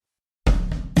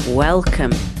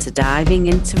Welcome to Diving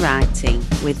into Writing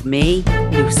with me,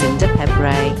 Lucinda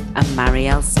Pebre and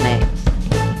Marielle Smith.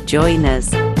 Join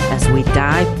us as we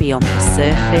dive beyond the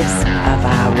surface of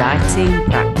our writing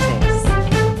practice.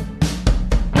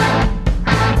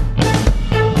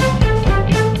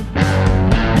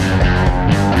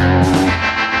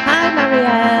 Hi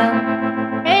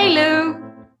Marielle. Hey Lou.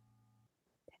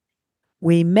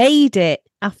 We made it.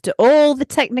 After all the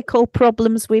technical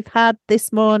problems we've had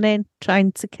this morning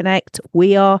trying to connect,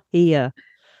 we are here.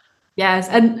 Yes,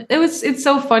 and it's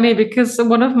so funny because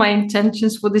one of my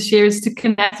intentions for this year is to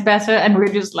connect better, and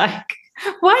we're just like,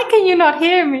 why can you not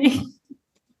hear me?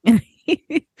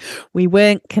 We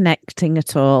weren't connecting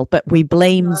at all, but we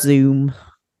blame Zoom.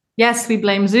 Yes, we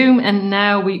blame Zoom, and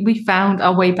now we found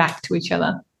our way back to each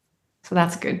other. So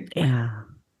that's good. Yeah.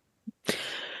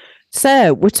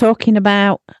 So we're talking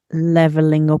about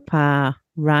leveling up our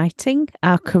writing,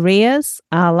 our careers,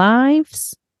 our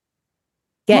lives,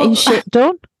 getting shit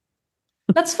done.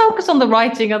 Let's focus on the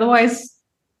writing. Otherwise,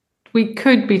 we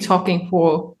could be talking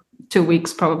for 2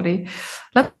 weeks probably.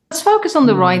 Let's focus on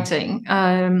the writing.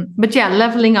 But yeah,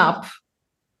 leveling up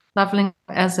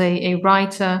as a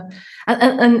writer,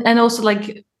 and also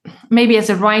like maybe as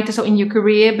a writer, so in your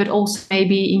career, but also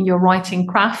maybe in your writing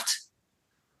craft.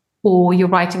 Or your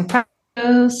writing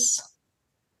practice.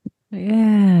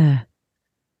 Yeah.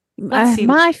 My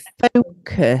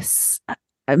focus at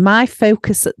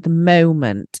the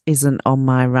moment isn't on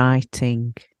my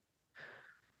writing,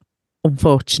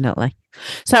 unfortunately.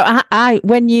 So I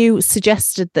when you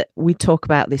suggested that we talk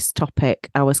about this topic,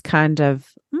 I was kind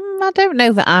of, I don't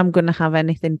know that I'm going to have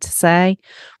anything to say.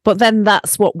 But then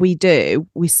that's what we do.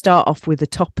 We start off with a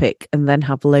topic and then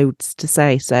have loads to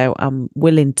say. So I'm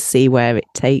willing to see where it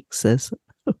takes us.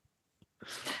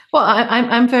 Well,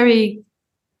 I'm very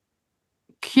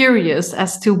curious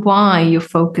as to why your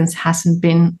focus hasn't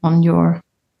been on your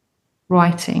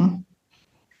writing.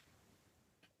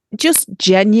 Just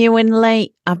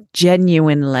genuinely,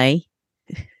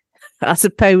 as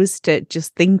opposed to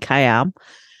just think I am,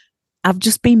 I've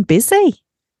just been busy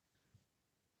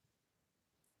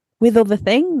with other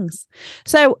things.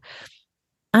 So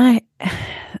I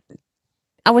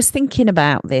was thinking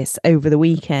about this over the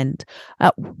weekend.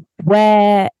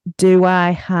 Where do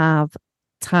I have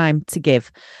time to give?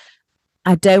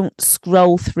 I don't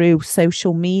scroll through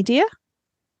social media.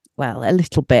 Well, a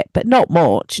little bit, but not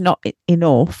much, not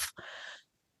enough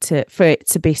for it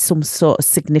to be some sort of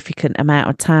significant amount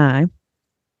of time.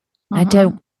 I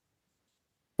don't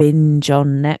binge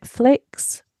on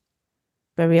Netflix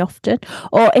very often.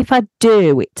 Or if I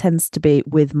do, it tends to be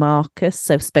with Marcus,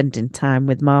 so spending time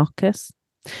with Marcus.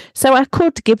 So I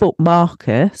could give up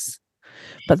Marcus,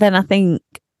 but then I think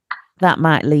that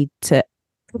might lead to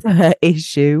other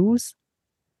issues.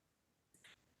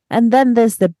 And then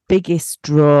there's the biggest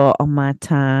draw on my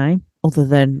time, other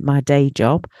than my day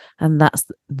job, and that's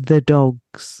the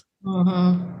dogs.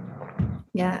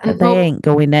 Yeah, and they ain't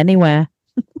going anywhere.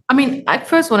 I mean, I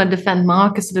first want to defend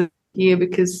Marcus here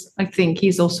because I think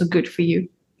he's also good for you.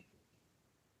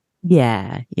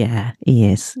 Yeah, he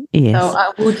is. So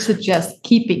I would suggest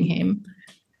keeping him.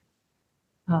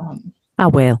 I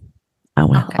will.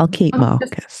 Okay. I'll keep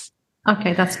Marcus.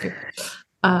 Okay, that's good.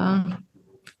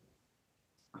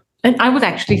 And I would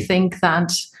actually think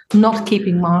that not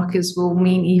keeping Marcus will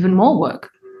mean even more work.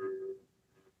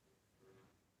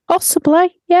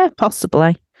 Possibly. Yeah,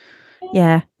 possibly.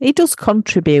 Yeah, he does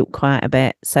contribute quite a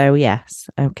bit. So, yes.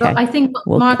 Okay. So I think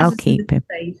I'll keep him.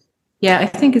 Yeah, I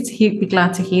think he'd be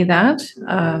glad to hear that.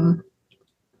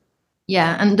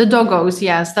 Yeah, and the doggos,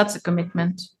 yes, that's a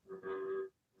commitment.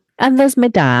 And there's my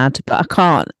dad, but I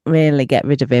can't really get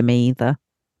rid of him either.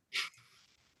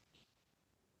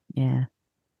 Yeah.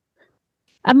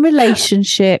 And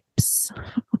relationships.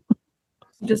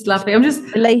 Just laughing. I'm just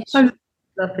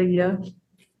laughing, yeah.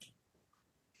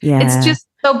 Yeah. It's just,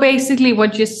 so basically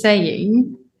what you're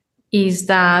saying is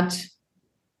that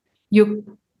you're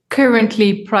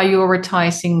currently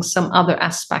prioritizing some other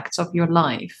aspects of your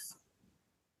life.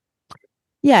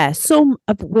 Yeah, some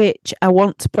of which I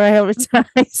want to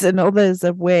prioritize and others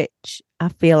of which I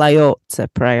feel I ought to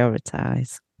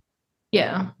prioritize.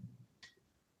 Yeah.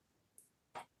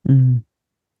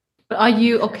 But are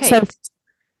you okay? So,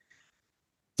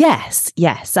 yes,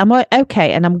 I'm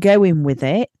okay, and I'm going with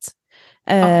it.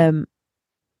 And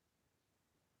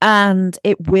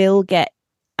it will get,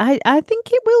 I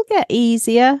think it will get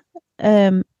easier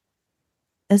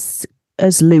as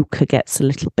Luca gets a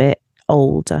little bit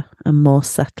older and more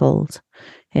settled.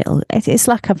 It's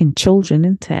like having children,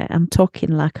 isn't it? I'm talking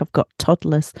like I've got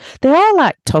toddlers. They are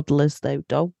like toddlers, though,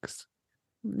 dogs.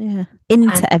 Yeah.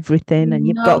 Into And everything, and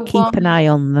you you've got know to keep what? an eye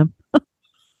on them.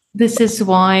 This is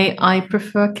why I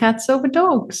prefer cats over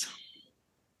dogs.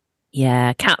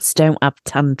 Yeah, cats don't have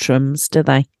tantrums, do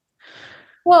they?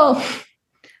 Well,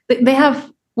 they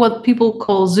have what people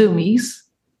call zoomies,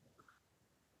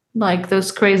 like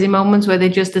those crazy moments where they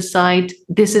just decide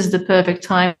this is the perfect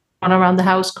time to run around the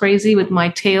house crazy with my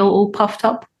tail all puffed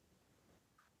up.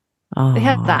 They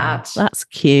have Oh, that. that's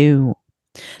cute.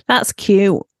 That's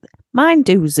cute. Mine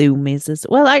do zoomies as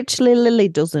well. Actually, Lily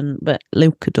doesn't, but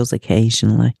Luca does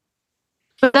occasionally.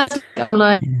 But that's I'm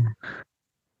like, Yeah.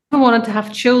 I wanted to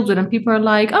have children, and people are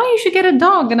like, "Oh, you should get a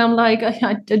dog," and I'm like,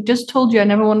 I just told you I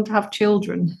never wanted to have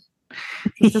children.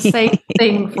 It's the same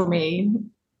thing for me.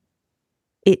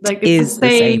 It Like it's the is the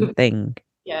same same. thing.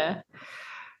 Yeah.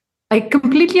 I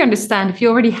completely understand. If you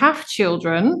already have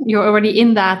children, you're already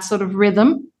in that sort of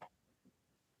rhythm,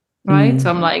 right? So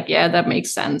I'm like, yeah, that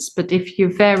makes sense. But if you're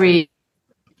very,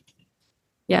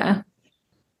 yeah.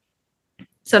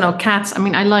 So no, cats, I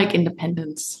mean, I like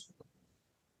independence.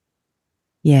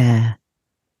 Yeah.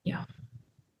 Yeah.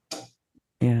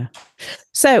 Yeah.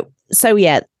 So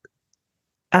yeah,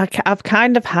 I've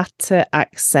kind of had to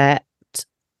accept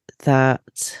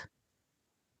that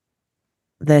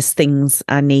there's things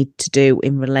I need to do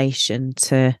in relation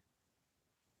to.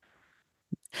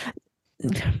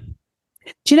 Do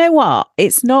you know what?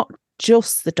 It's not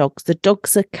just the dogs. The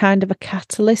dogs are kind of a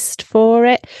catalyst for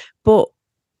it, but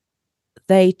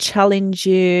they challenge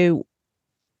you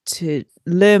to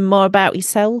learn more about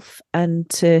yourself and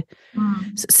to.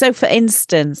 So, for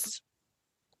instance,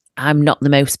 I'm not the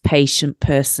most patient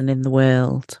person in the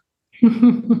world.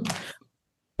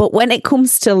 But when it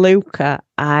comes to Luca,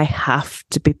 I have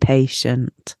to be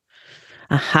patient.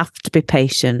 I have to be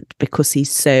patient because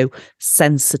he's so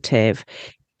sensitive.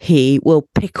 He will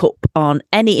pick up on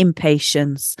any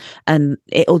impatience and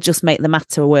it'll just make the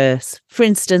matter worse. For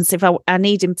instance, if I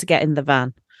need him to get in the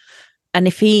van, and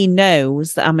if he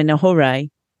knows that I'm in a hurry,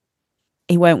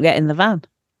 he won't get in the van.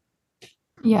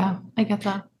 Yeah, I get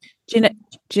that. Do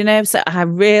you know? So I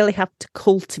really have to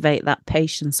cultivate that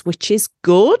patience, which is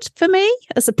good for me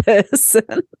as a person.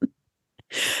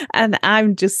 And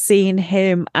I'm just seeing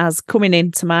him as coming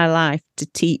into my life to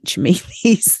teach me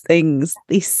these things,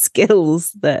 these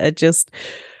skills that are just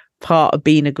part of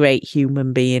being a great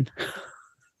human being.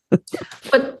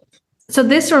 But so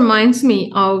this reminds me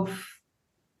of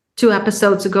 2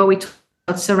 episodes ago, we talked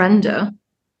about surrender.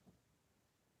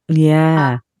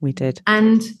 Yeah, we did.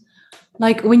 And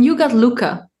like when you got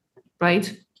Luca,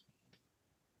 right?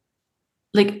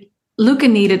 Like Luca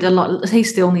needed a lot, he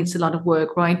still needs a lot of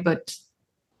work, right? But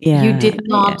you did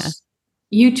not,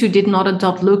 you two did not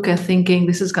adopt Luca thinking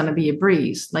this is going to be a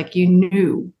breeze. Like you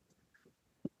knew.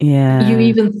 Yeah. You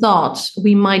even thought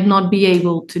we might not be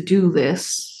able to do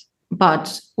this,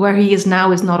 but where he is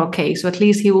now is not okay. So at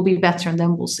least he will be better and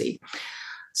then we'll see.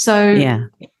 So yeah.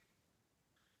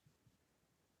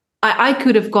 I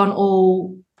could have gone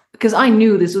all, because I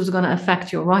knew this was going to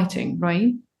affect your writing,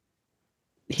 right?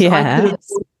 So yeah. I could have,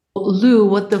 Lou,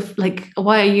 what the, like,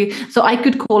 why are you, so I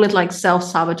could call it like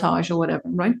self-sabotage or whatever,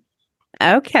 right?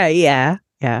 Okay, yeah.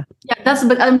 Yeah. Yeah, that's,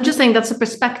 but I'm just saying that's a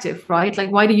perspective, right?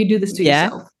 Like, why do you do this to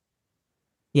yourself?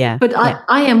 Yeah. But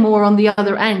I am more on the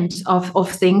other end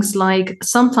of things. Like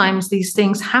sometimes these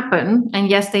things happen and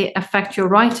yes, they affect your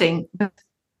writing. But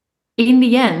in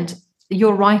the end,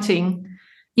 your writing,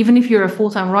 even if you're a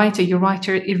full-time writer,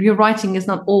 if your writing is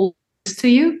not all to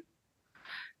you.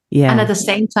 Yeah. And at the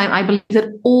same time, I believe that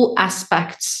all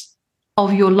aspects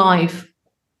of your life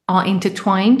are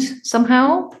intertwined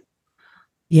somehow.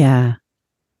 Yeah.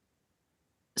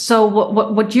 So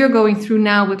what you're going through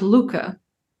now with Luca,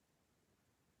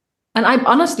 and I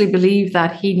honestly believe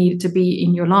that he needed to be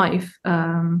in your life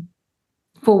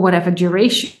for whatever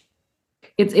duration.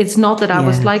 It's not that I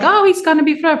was like, oh, he's going to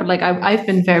be forever. Like I've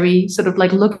been very sort of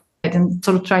like looking at it and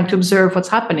sort of trying to observe what's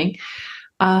happening.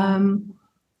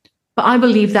 But I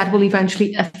believe that will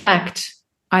eventually affect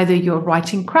either your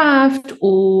writing craft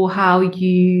or how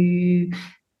you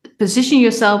position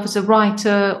yourself as a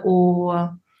writer,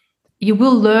 or you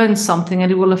will learn something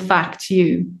and it will affect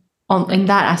you in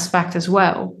that aspect as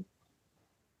well.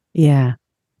 Yeah.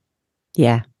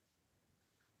 Yeah.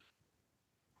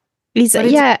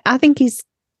 I think he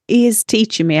is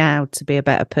teaching me how to be a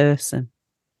better person.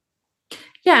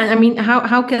 Yeah, I mean,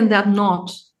 how can that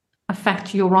not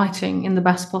affect your writing in the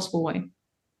best possible way?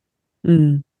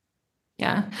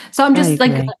 Yeah. So I'm just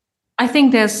like, I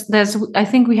think I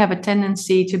think we have a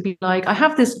tendency to be like, I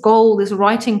have this goal, this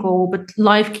writing goal, but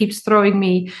life keeps throwing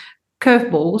me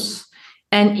curveballs.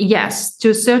 And yes, to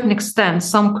a certain extent,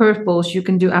 some curveballs you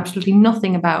can do absolutely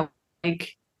nothing about.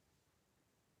 Like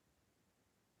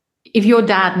if your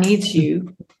dad needs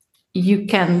you, you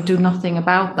can do nothing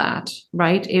about that,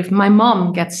 right? If my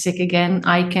mom gets sick again,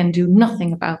 I can do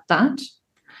nothing about that.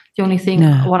 The only thing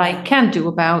what I can do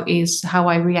about is how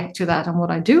I react to that and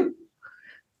what I do.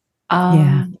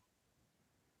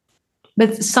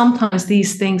 But sometimes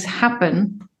these things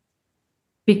happen,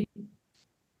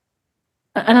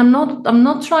 and I'm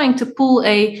not trying to pull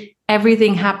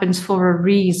everything happens for a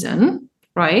reason,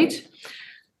 right?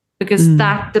 Because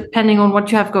that, depending on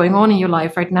what you have going on in your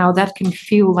life right now, that can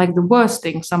feel like the worst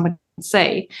thing somebody can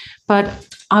say. But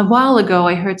a while ago,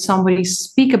 I heard somebody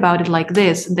speak about it like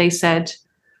this, and they said,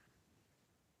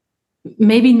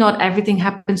 maybe not everything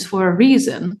happens for a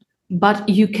reason, but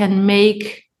you can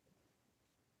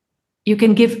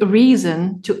give a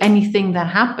reason to anything that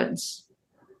happens.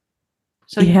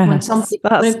 So when something,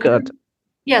 that's good.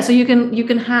 Yeah, so it's a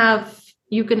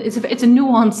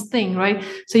nuanced thing, right?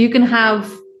 So you can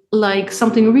have like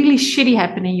something really shitty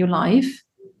happen in your life,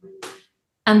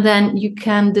 and then you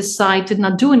can decide to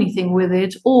not do anything with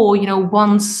it, or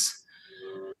once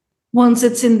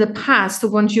it's in the past, or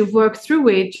once you've worked through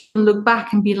it, you look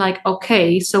back and be like,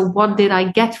 okay, so what did I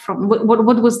get from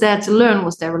what was there to learn?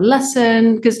 Was there a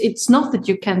lesson? Because it's not that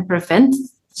you can prevent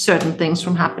certain things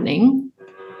from happening.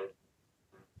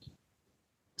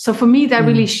 So for me, that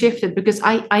really shifted, because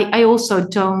I also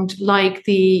don't like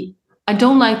the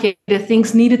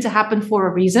things needed to happen for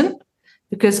a reason,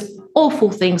 because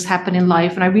awful things happen in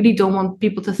life. And I really don't want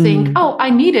people to think, oh, I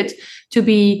needed to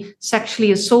be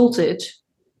sexually assaulted,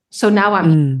 so now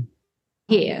I'm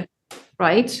here,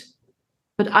 right?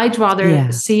 But I'd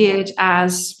rather see it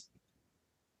as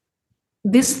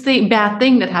this bad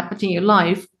thing that happened in your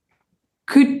life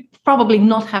could probably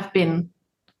not have been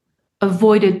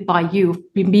avoided by you,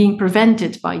 being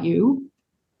prevented by you.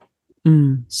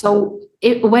 So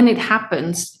when it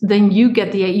happens, then you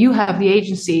have the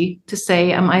agency to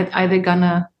say, am I either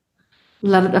gonna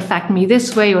let it affect me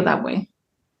this way or that way?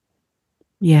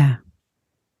 Yeah.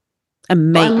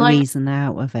 And make a reason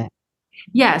out of it.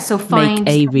 Yeah, so make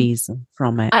a reason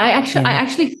from it. I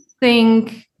actually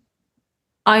think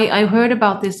I heard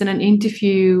about this in an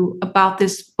interview about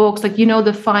this book. Like,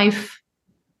 the 5,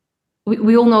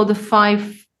 we all know the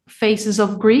 5 phases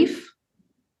of grief.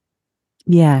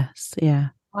 Yes, yeah.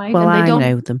 Right? Well, I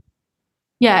know them.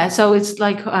 Yeah, so it's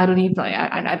like I don't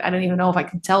even know if I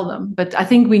can tell them, but I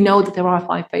think we know that there are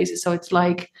 5 phases. So it's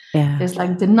like there's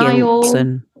like denial,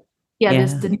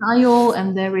 there's denial,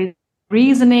 and there is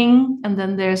reasoning, and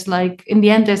then there's like in the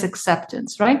end there's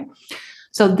acceptance, right?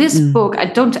 So this book,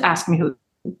 don't ask me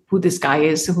who this guy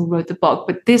is who wrote the book,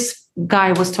 but this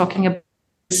guy was talking about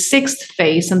the 6th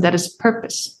phase, and that is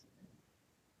purpose.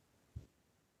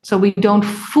 So we don't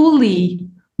fully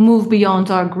move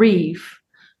beyond our grief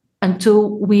until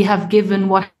we have given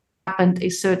what happened a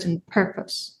certain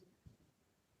purpose.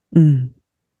 And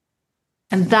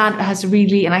that has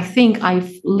really, and I think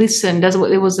I've listened,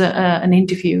 it was an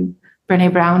interview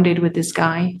Brené Brown did with this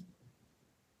guy.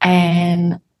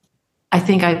 And I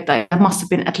think I must have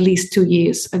been at least 2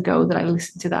 years ago that I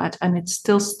listened to that, and it's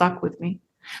still stuck with me.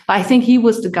 But I think he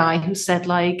was the guy who said,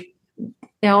 like,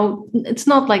 it's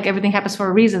not like everything happens for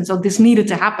a reason, so this needed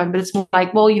to happen, but it's more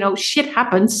like, well, shit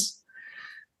happens.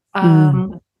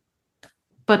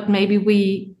 But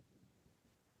maybe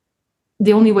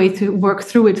the only way to work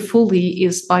through it fully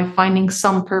is by finding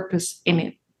some purpose in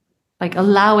it, like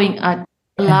allowing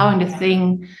the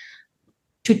thing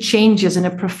to change us in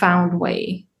a profound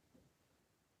way.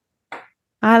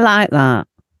 I like that.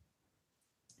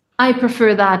 I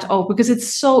prefer that. Because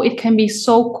it can be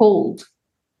so cold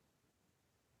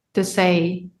to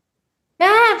say,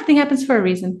 everything happens for a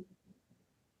reason.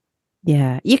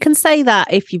 Yeah, you can say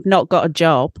that if you've not got a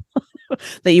job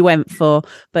that you went for,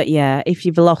 but if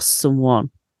you've lost someone,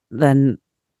 then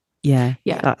it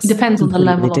depends on the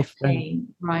level of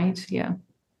pain, right? Yeah.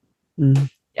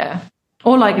 Yeah.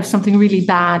 Or like if something really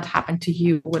bad happened to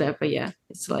you, or whatever. Yeah,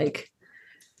 it's like,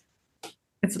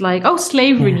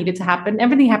 slavery needed to happen.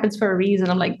 Everything happens for a reason.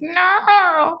 I'm like,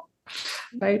 no,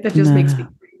 right? That just makes me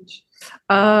cringe.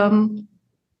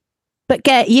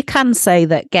 But you can say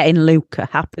that getting Luca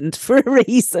happened for a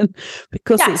reason,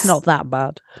 because it's not that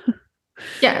bad.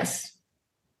 Yes.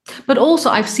 But also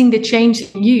I've seen the change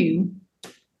in you,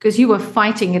 because you were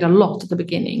fighting it a lot at the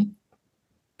beginning,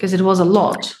 because it was a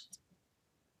lot.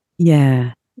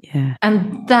 Yeah. Yeah.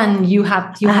 And then you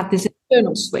had this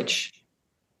internal switch.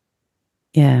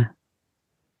 Yeah.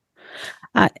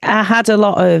 I had a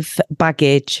lot of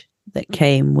baggage that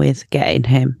came with getting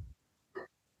him.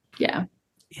 Yeah.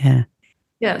 Yeah.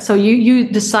 Yeah. So you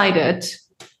decided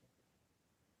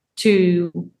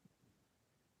to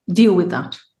deal with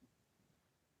that.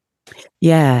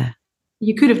 Yeah.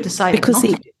 You could have decided because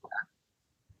not to do that.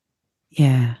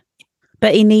 Yeah.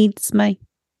 But he needs me.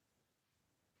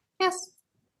 Yes.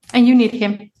 And you need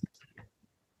him.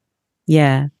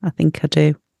 Yeah, I think I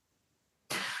do.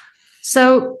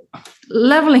 So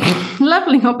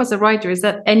leveling up as a writer, is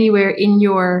that anywhere on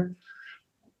your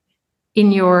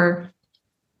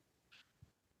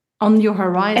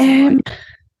horizon?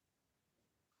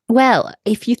 Well,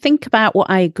 if you think about what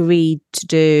I agreed to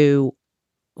do,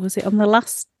 was it on the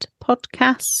last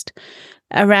podcast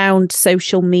around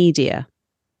social media?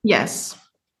 Yes.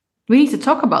 We need to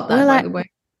talk about that, by the way.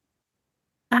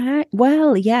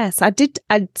 Yes, I did.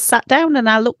 I sat down and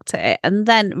I looked at it and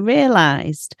then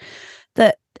realised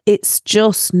that it's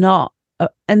just not,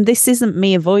 and this isn't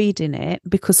me avoiding it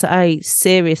because I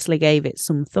seriously gave it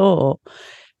some thought.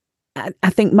 I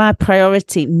think my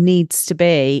priority needs to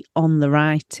be on the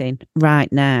writing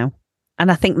right now.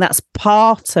 And I think that's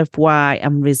part of why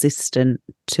I'm resistant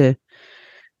to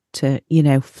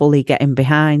fully getting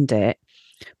behind it.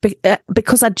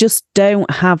 Because I just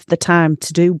don't have the time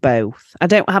to do both. I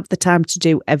don't have the time to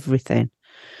do everything.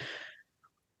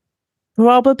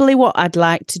 Probably what I'd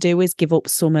like to do is give up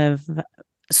some of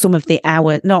the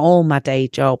hour, not all my day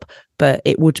job, but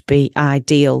it would be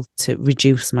ideal to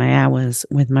reduce my hours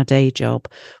with my day job.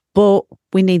 But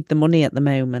we need the money at the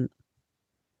moment.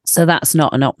 So that's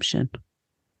not an option.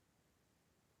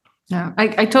 No,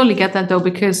 I totally get that though,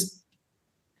 because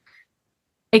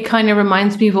it kind of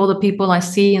reminds me of all the people I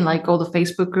see in like all the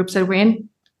Facebook groups that we're in.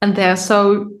 And they're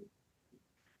so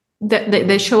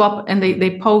they show up and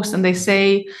they post and they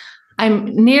say, I'm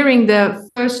nearing the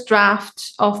first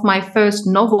draft of my first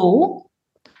novel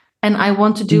and I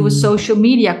want to do a social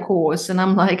media course. And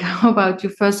I'm like, how about you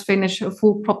first finish a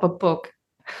full proper book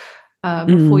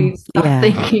before you start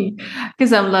thinking?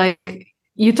 Because I'm like,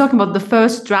 you're talking about the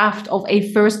first draft of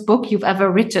a first book you've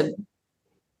ever written.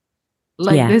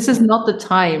 Like, this is not the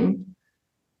time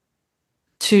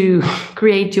to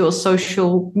create your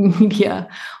social media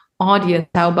audience.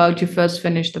 How about you first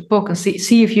finish the book and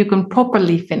see if you can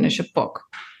properly finish a book?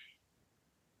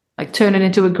 Like, turn it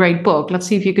into a great book. Let's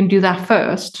see if you can do that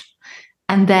first.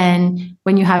 And then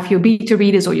when you have your beta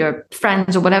readers or your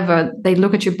friends or whatever, they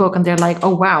look at your book and they're like,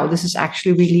 oh, wow, this is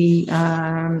actually really,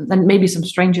 and maybe some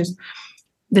strangers,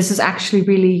 this is actually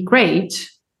really great.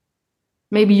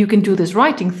 Maybe you can do this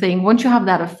writing thing. Once you have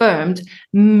that affirmed,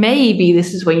 maybe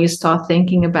this is when you start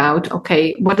thinking about,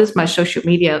 okay, what does my social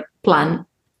media plan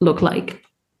look like?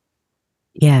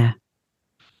 Yeah.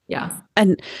 Yeah.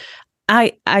 And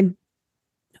I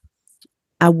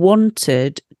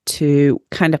wanted to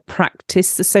kind of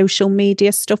practice the social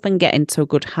media stuff and get into a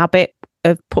good habit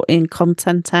of putting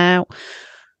content out.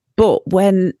 But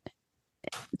when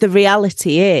the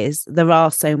reality is there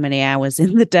are so many hours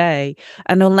in the day,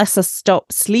 and unless I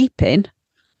stop sleeping,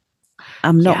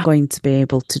 I'm not going to be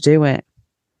able to do it.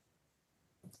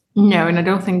 No, and I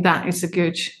don't think that is a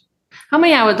good. How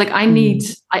many hours? Like I need,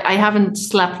 I haven't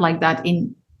slept like that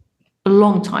in a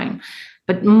long time,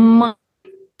 but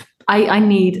I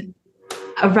need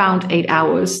around 8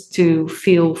 hours to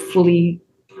feel fully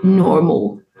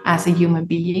normal as a human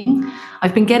being.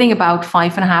 I've been getting about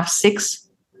 5.5, 6.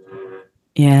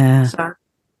 Yeah. So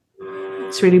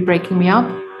it's really breaking me up.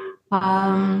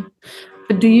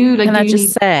 But do you like? Can I just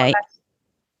need say,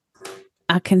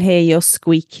 I can hear your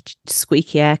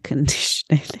squeaky air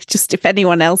conditioning. Just if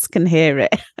anyone else can hear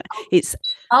it, it's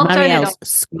Marielle's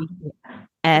squeaky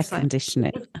air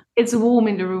conditioning. It's warm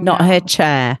in the room. Not now. Her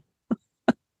chair.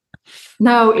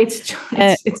 No, it's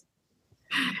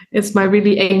my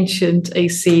really ancient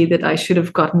AC that I should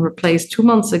have gotten replaced 2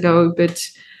 months ago, but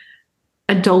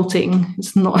adulting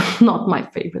is not my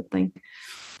favorite thing.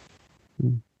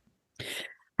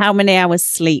 How many hours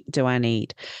sleep do I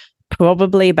need?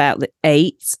 Probably about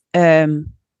 8. And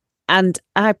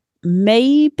I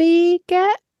maybe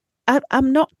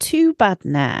I'm not too bad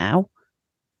now.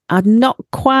 I'm not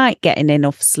quite getting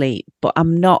enough sleep, but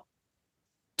I'm not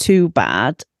too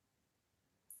bad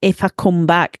if I come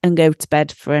back and go to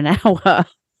bed for an hour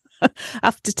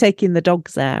after taking the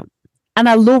dogs out. And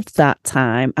I love that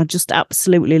time. I just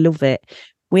absolutely love it.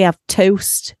 We have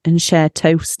toast and share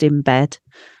toast in bed,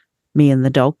 me and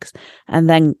the dogs, and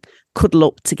then cuddle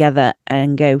up together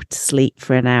and go to sleep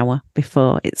for an hour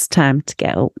before it's time to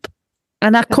get up.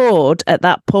 And I could, at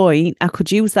that point, I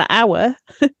could use that hour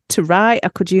to write. I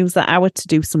could use that hour to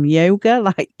do some yoga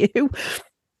like you.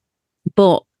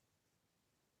 But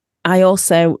I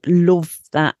also love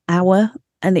that hour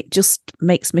and it just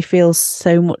makes me feel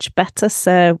so much better.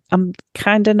 So I'm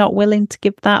kind of not willing to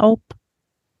give that up.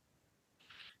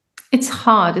 It's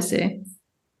hard, is it?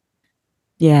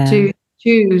 Yeah. To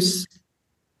choose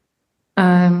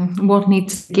what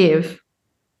needs to give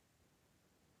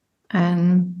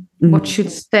and what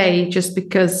should stay just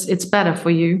because it's better for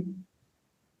you.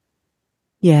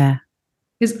 Yeah.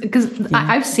 Because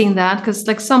I've seen that, because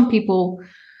like some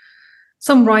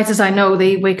writers I know,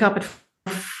 they wake up at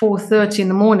 4:30 in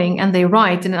the morning and they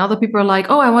write, and other people are like,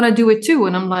 oh, I want to do it too.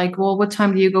 And I'm like, well, what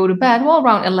time do you go to bed? Well,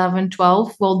 around 11,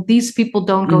 12. Well, these people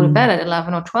don't go to bed at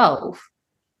 11 or 12,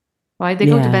 right? They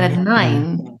go to bed at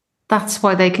 9. Yeah. That's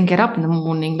why they can get up in the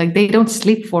morning. Like, they don't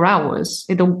sleep 4 hours.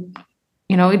 It'll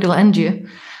end you.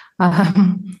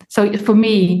 So for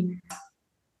me,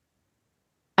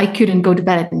 I couldn't go to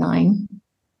bed at 9.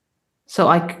 So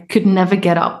I could never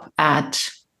get up at,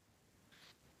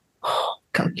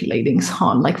 calculating's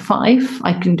hard, like 5.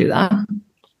 I can do that.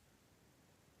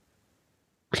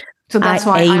 So that's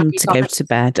why I aim to go to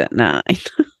bed at 9.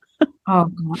 Oh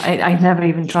God, I never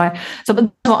even try.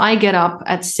 So I get up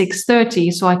at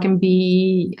 6:30, so I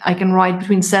can write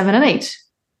between 7 and 8.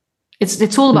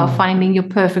 It's all about finding your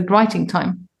perfect writing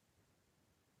time.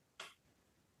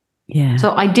 Yeah.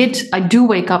 So I do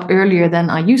wake up earlier than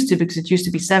I used to, because it used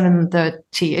to be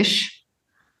 7:30-ish.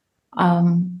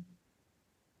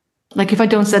 Like if I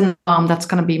don't set an alarm, that's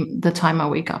going to be the time I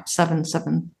wake up,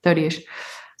 7:30-ish.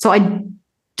 So I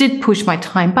did push my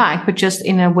time back, but just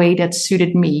in a way that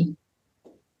suited me.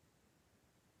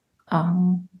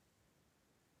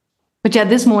 But yeah,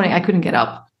 this morning I couldn't get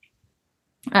up,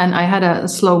 and I had a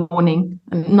slow morning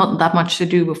and not that much to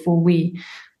do before we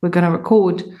were going to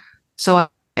record. So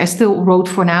I still wrote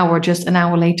for an hour, just an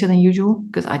hour later than usual,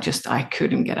 because I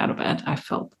couldn't get out of bed. I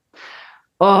felt,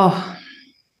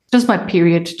 just my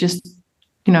period just,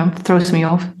 throws me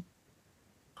off.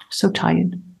 So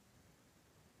tired.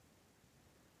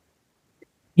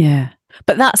 Yeah.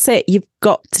 But that's it. You've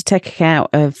got to take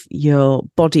account of your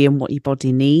body and what your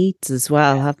body needs as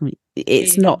well, haven't you?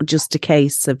 It's not just a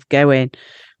case of going,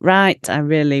 right, I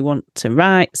really want to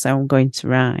write, so I'm going to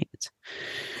write.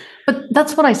 But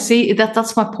that's what I see.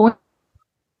 That's my point.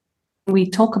 We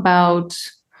talk about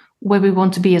where we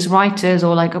want to be as writers,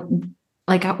 or like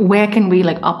where can we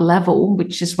like up level,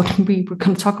 which is what we were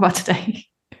going to talk about today.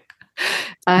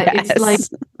 Yes. It's like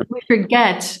we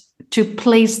forget to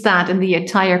place that in the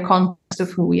entire context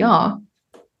of who we are.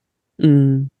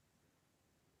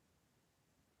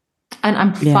 And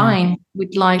I'm fine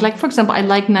with like for example, I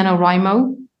like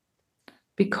NaNoWriMo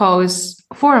because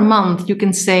for a month you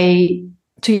can say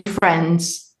to your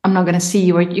friends, I'm not going to see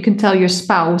you, or you can tell your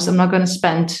spouse, I'm not going to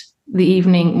spend the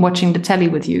evening watching the telly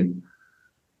with you.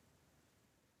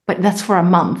 But that's for a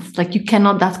month. Like you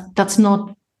cannot, that's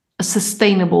not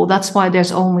sustainable. That's why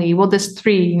there's 3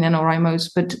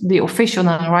 NaNoWriMos, but the official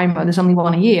NaNoWriMo, there's only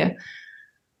 1 a year.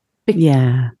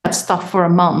 That stuff for a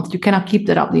month, you cannot keep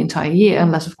that up the entire year,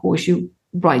 unless of course you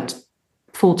write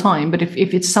full time. But if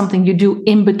it's something you do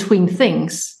in between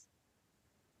things,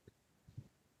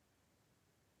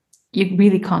 you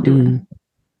really can't do it.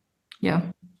 Yeah.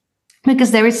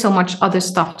 Because there is so much other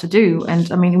stuff to do. And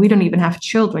I mean, we don't even have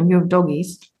children. You have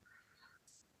doggies.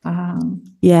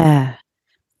 Yeah.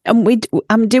 And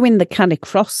I'm doing the Canny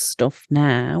Cross stuff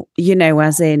now,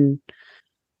 as in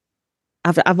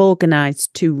I've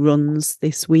organised 2 runs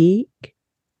this week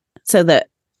so that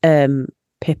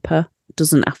Pippa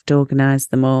doesn't have to organise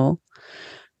them all.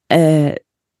 But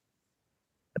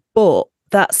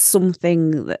that's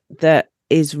something that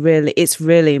is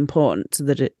really important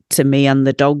to me and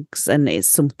the dogs, and it's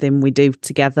something we do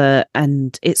together,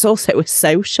 and it's also a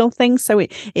social thing, so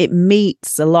it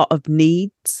meets a lot of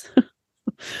needs.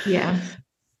 Yeah,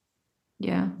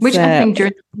 which I think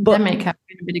during the pandemic have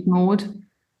been a bit ignored.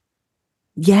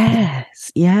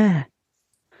 Yes, yeah.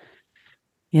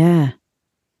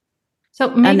 So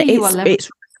maybe you are left as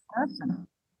a person.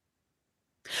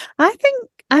 I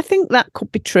think that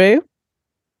could be true.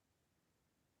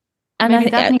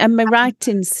 And my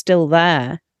writing's still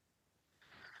there.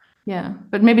 Yeah,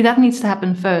 but maybe that needs to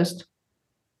happen first.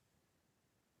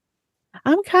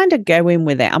 I'm kind of going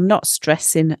with it. I'm not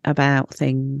stressing about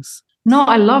things. No,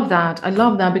 I love that.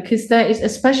 Because there is,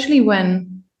 especially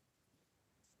when,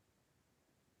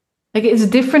 like, it's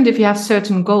different if you have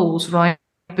certain goals, right?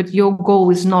 But your goal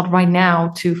is not right now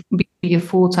to be a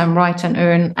full-time writer and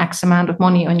earn X amount of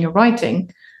money on your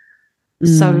writing.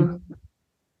 So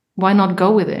why not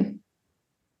go with it?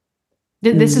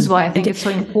 This is why I think it's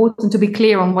so important to be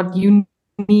clear on what you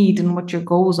need and what your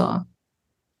goals are.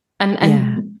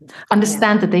 And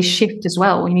understand that they shift as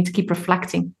well. You need to keep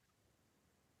reflecting.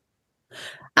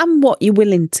 And what you're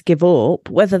willing to give up,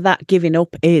 whether that giving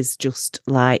up is just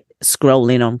like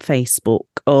scrolling on Facebook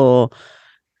or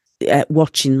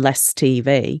watching less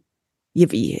TV.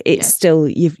 You've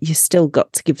still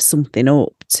got to give something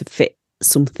up to fit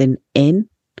something in.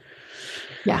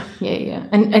 Yeah.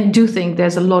 And I do think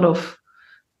there's a lot of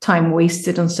time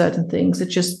wasted on certain things.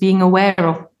 It's just being aware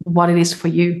of what it is for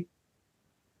you.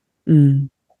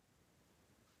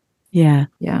 Yeah.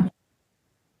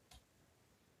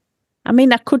 I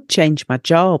mean, I could change my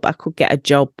job. I could get a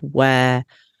job where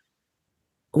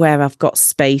I've got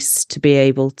space to be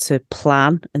able to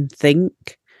plan and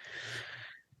think.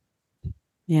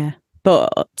 Yeah.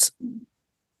 But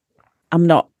I'm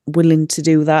not willing to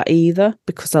do that either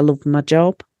because I love my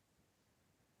job.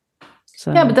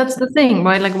 So. Yeah, but that's the thing,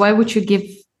 right? Like, why would you give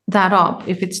that up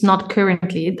if it's not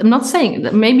currently? I'm not saying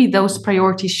that maybe those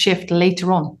priorities shift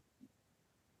later on.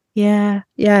 Yeah.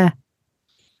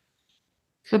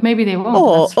 But maybe they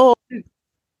won't. Or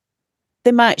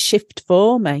they might shift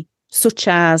for me, such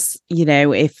as,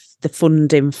 if the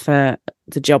funding for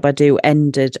the job I do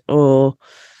ended or,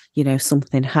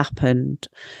 something happened,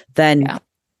 then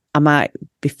I might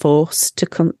be forced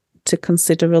to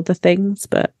consider other things.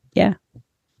 But yeah.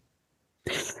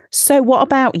 So what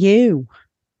about you?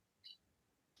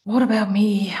 What about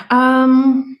me? Are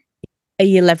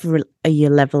you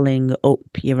leveling up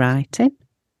your writing?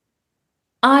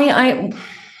 I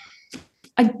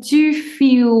do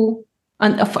feel,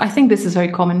 and I think this is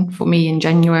very common for me in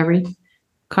January,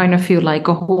 kind of feel like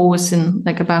a horse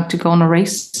about to go on a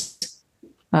race.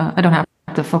 I don't have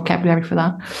the vocabulary for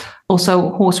that. Also,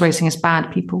 horse racing is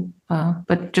bad, people.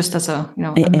 But just as a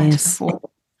a metaphor.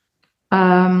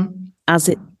 As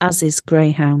is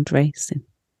greyhound racing.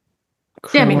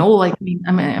 Yeah,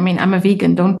 I'm a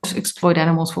vegan. Don't exploit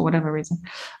animals for whatever reason.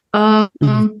 But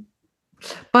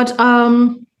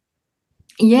I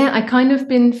kind of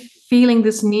been feeling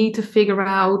this need to figure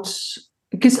out,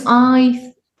 because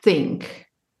I think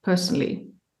personally,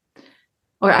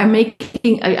 or I've made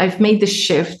the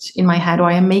shift in my head, or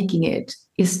I am making it,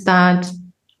 is that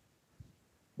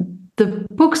the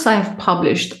books I've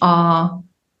published are,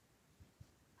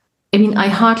 I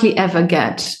hardly ever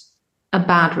get a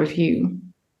bad review,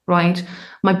 right?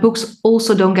 My books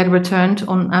also don't get returned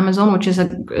on Amazon, which is a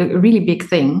really big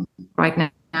thing right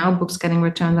now, books getting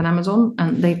returned on Amazon,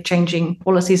 and they're changing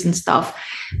policies and stuff.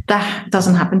 That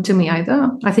doesn't happen to me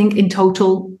either. I think in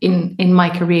total, in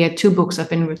my career, 2 books have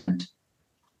been returned.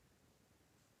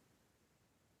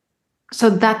 So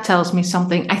that tells me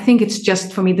something. I think it's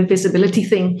just, for me, the visibility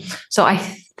thing. So I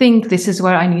think this is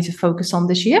where I need to focus on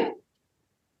this year.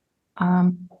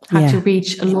 To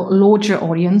reach a larger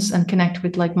audience and connect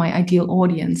with my ideal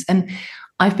audience. And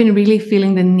I've been really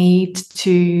feeling the need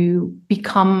to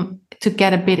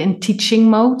get a bit in teaching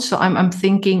mode. So I'm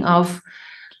thinking of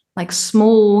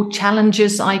small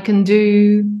challenges I can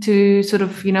do to sort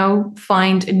of,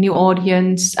 find a new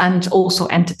audience and also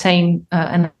entertain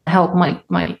and help my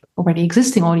already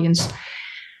existing audience.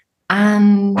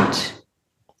 And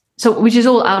so, which is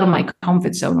all out of my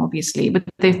comfort zone, obviously, but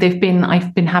I've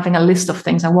been having a list of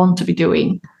things I want to be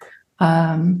doing.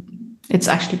 It's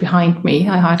actually behind me.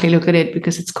 I hardly look at it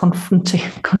because it's confronting.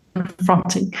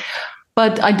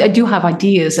 But I do have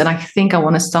ideas, and I think I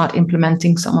want to start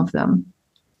implementing some of them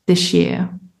this year.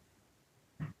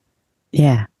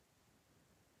 Yeah.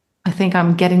 I think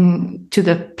I'm getting to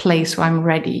the place where I'm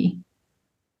ready.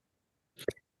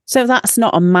 So that's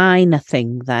not a minor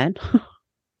thing then.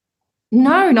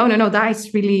 No.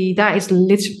 That is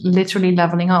literally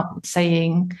leveling up. It's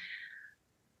saying,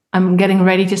 I'm getting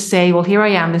ready to say, well, here I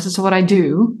am. This is what I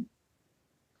do.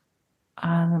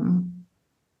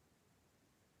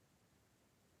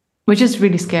 Which is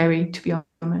really scary, to be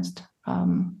honest.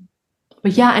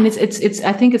 But yeah, and it's.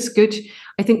 I think it's good.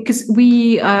 I think because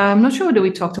I'm not sure whether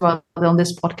we talked about it on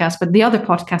this podcast, but the other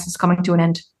podcast is coming to an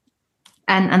end,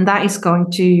 and that is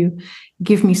going to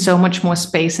give me so much more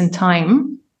space and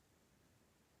time.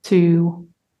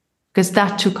 Because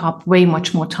that took up way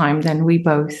much more time than we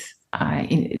both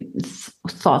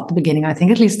thought at the beginning. I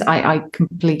think at least I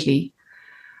completely,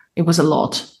 it was a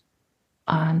lot.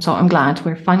 So I'm glad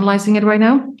we're finalizing it right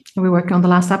now. And we're working on the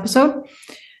last episode,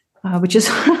 which is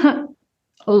a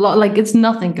lot, it's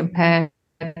nothing compared,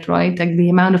 right? The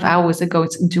amount of hours that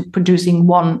goes into producing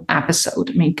one episode.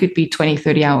 It could be 20,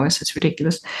 30 hours. It's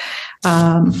ridiculous.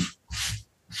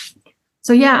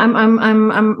 So yeah,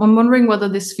 I'm wondering whether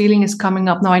this feeling is coming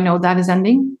up. Now I know that is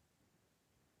ending.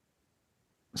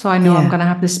 So I know I'm going to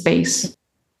have the space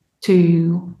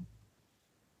to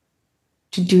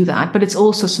do that. But it's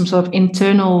also some sort of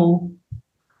internal.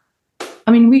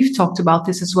 We've talked about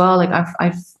this as well.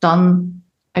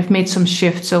 I've made some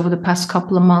shifts over the past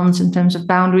couple of months in terms of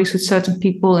boundaries with certain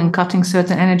people and cutting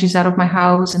certain energies out of my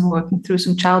house and working through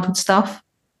some childhood stuff.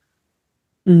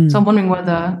 So I'm wondering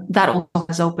whether that also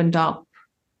has opened up.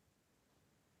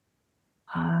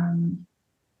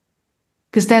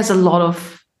 because there's a lot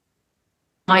of,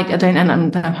 I don't,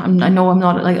 and I know I'm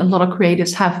not, like, a lot of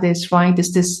creatives have this, right?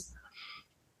 There's this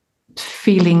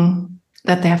feeling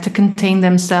that they have to contain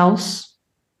themselves,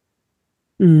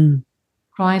 right?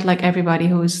 Like everybody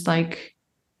who's like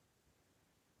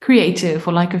creative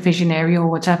or like a visionary or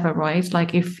whatever, right?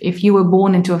 Like if you were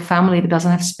born into a family that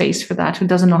doesn't have space for that, who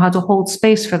doesn't know how to hold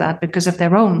space for that because of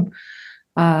their own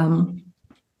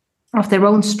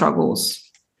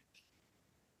struggles,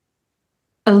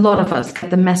 a lot of us get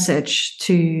the message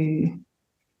to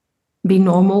be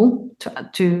normal,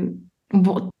 to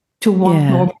want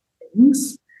normal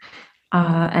things,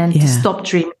 and to stop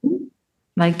dreaming,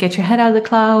 like get your head out of the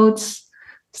clouds,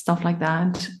 stuff like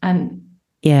that. And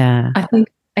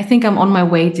I think I'm on my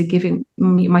way to giving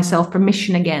myself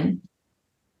permission again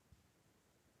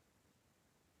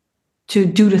to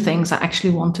do the things I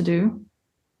actually want to do.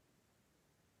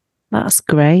 That's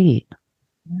great.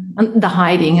 And the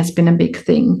hiding has been a big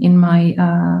thing in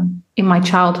my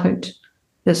childhood.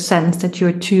 The sense that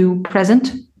you're too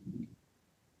present.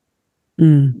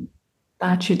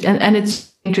 That should, and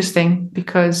it's interesting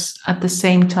because at the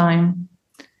same time,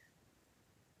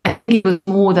 I think it was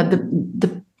more that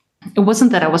it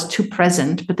wasn't that I was too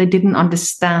present, but they didn't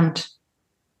understand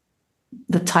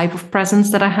the type of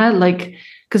presence that I had. Like,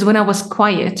 because when I was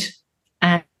quiet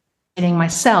and getting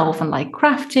myself and like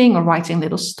crafting or writing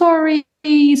little stories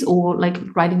or like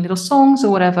writing little songs or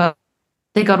whatever,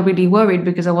 they got really worried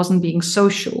because I wasn't being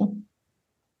social.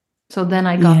 So then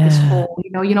I got this whole,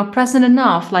 you're not present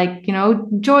enough, like,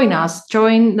 join us,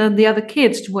 join the other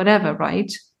kids, whatever,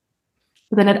 right?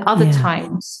 But then at other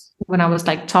times, when I was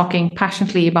like talking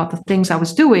passionately about the things I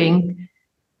was doing,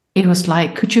 it was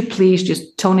like, could you please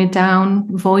just tone it down,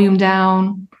 volume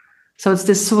down? So it's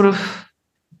this sort of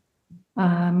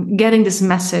getting this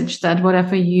message that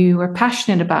whatever you are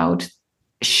passionate about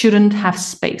shouldn't have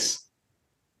space.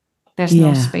 There's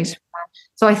no space for that.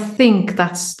 So I think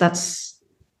that's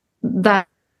one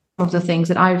of the things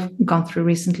that I've gone through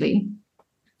recently.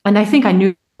 And I think I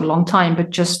knew for a long time,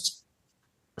 but just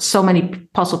so many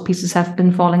puzzle pieces have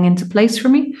been falling into place for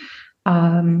me.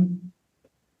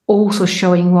 Also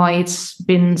showing why it's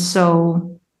been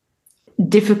so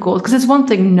difficult. Because it's one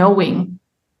thing knowing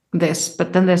this,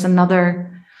 but then there's another...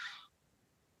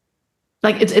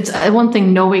 Like it's one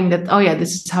thing knowing that, oh yeah,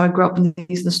 this is how I grew up and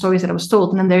these are the stories that I was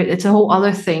told. And then it's a whole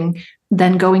other thing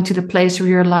then going to the place where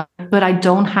you're like, but I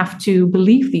don't have to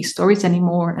believe these stories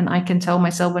anymore. And I can tell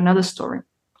myself another story.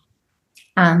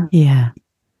 And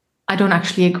I don't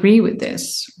actually agree with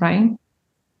this, right?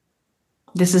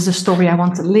 This is a story I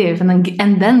want to live. And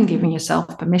then giving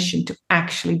yourself permission to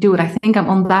actually do it. I think I'm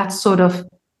on that sort of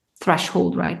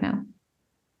threshold right now.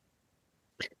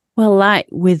 Well, like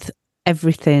with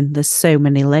everything, there's so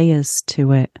many layers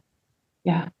to it.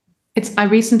 Yeah, I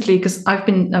recently, because I've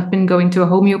been going to a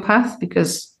homeopath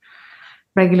because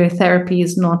regular therapy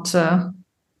is not.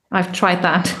 I've tried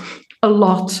that a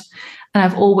lot, and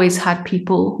I've always had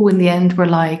people who, in the end, were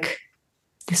like,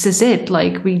 "This is it.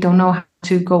 Like, we don't know how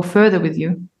to go further with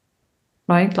you,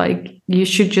 right? Like, you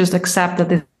should just accept that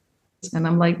this." And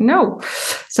I'm like, no.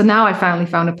 So now I finally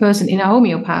found a person in a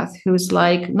homeopath who's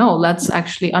like, no, let's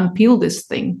actually unpeel this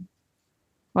thing.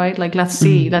 Right? Like, let's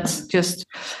see, let's just,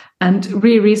 and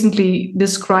really recently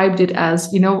described it as,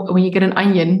 when you get an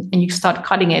onion and you start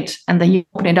cutting it and then you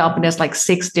open it up and there's like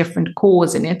 6 different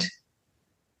cores in it.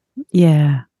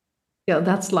 Yeah,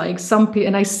 that's like some people,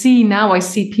 and I see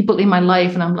people in my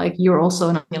life and I'm like, you're also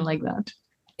an onion like that.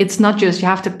 It's not just, you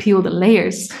have to peel the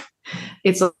layers.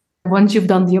 It's once you've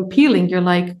done the peeling, you're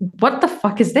like, what the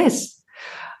fuck is this?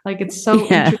 Like, it's so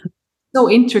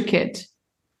intricate,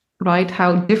 right?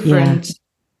 How different,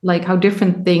 like how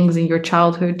different things in your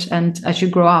childhood and as you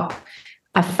grow up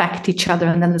affect each other.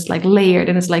 And then it's like layered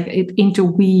and it's like it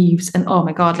interweaves and oh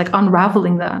my God, like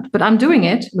unraveling that. But I'm doing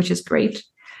it, which is great.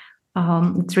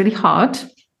 It's really hard.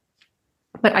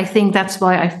 But I think that's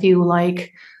why I feel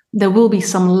like there will be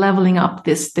some leveling up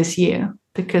this year,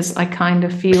 because I kind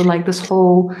of feel like this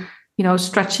whole,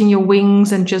 stretching your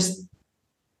wings and just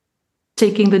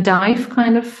taking the dive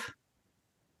kind of.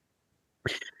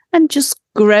 And just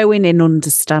growing in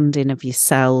understanding of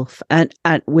yourself and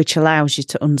which allows you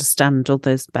to understand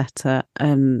others better.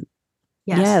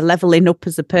 Leveling up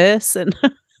as a person.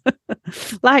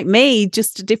 Like me,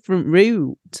 just a different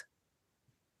route.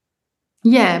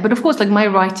 Yeah, but of course, like my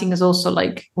writing is also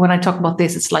like, when I talk about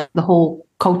this, it's like the whole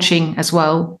coaching as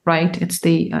well, right? It's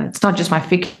it's not just my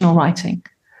fictional writing.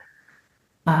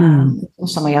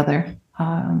 Also my other.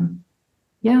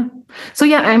 Yeah. So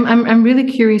yeah, I'm really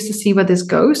curious to see where this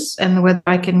goes and whether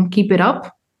I can keep it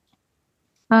up.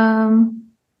 But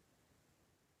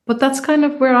But that's kind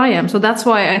of where I am. So that's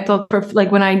why I thought, like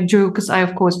when I drew, because I,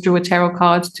 of course, drew a tarot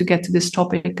card to get to this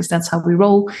topic, because that's how we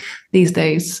roll these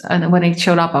days. And when it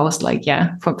showed up, I was like, yeah,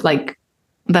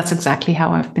 that's exactly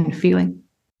how I've been feeling.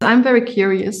 I'm very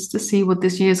curious to see what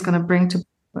this year is going to bring to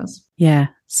us. Yeah,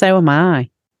 so am I.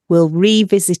 We'll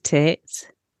revisit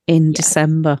it in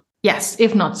December. Yes,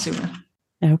 if not sooner.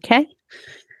 Okay.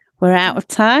 We're out of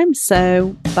time,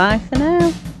 so bye for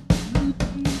now.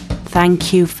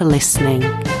 Thank you for listening.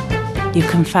 You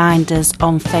can find us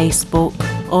on Facebook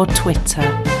or Twitter,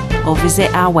 or visit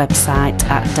our website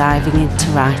at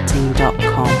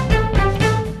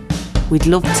divingintowriting.com. We'd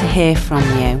love to hear from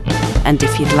you, and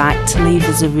if you'd like to leave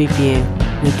us a review,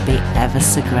 we'd be ever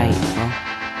so grateful.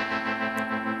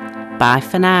 Bye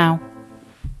for now.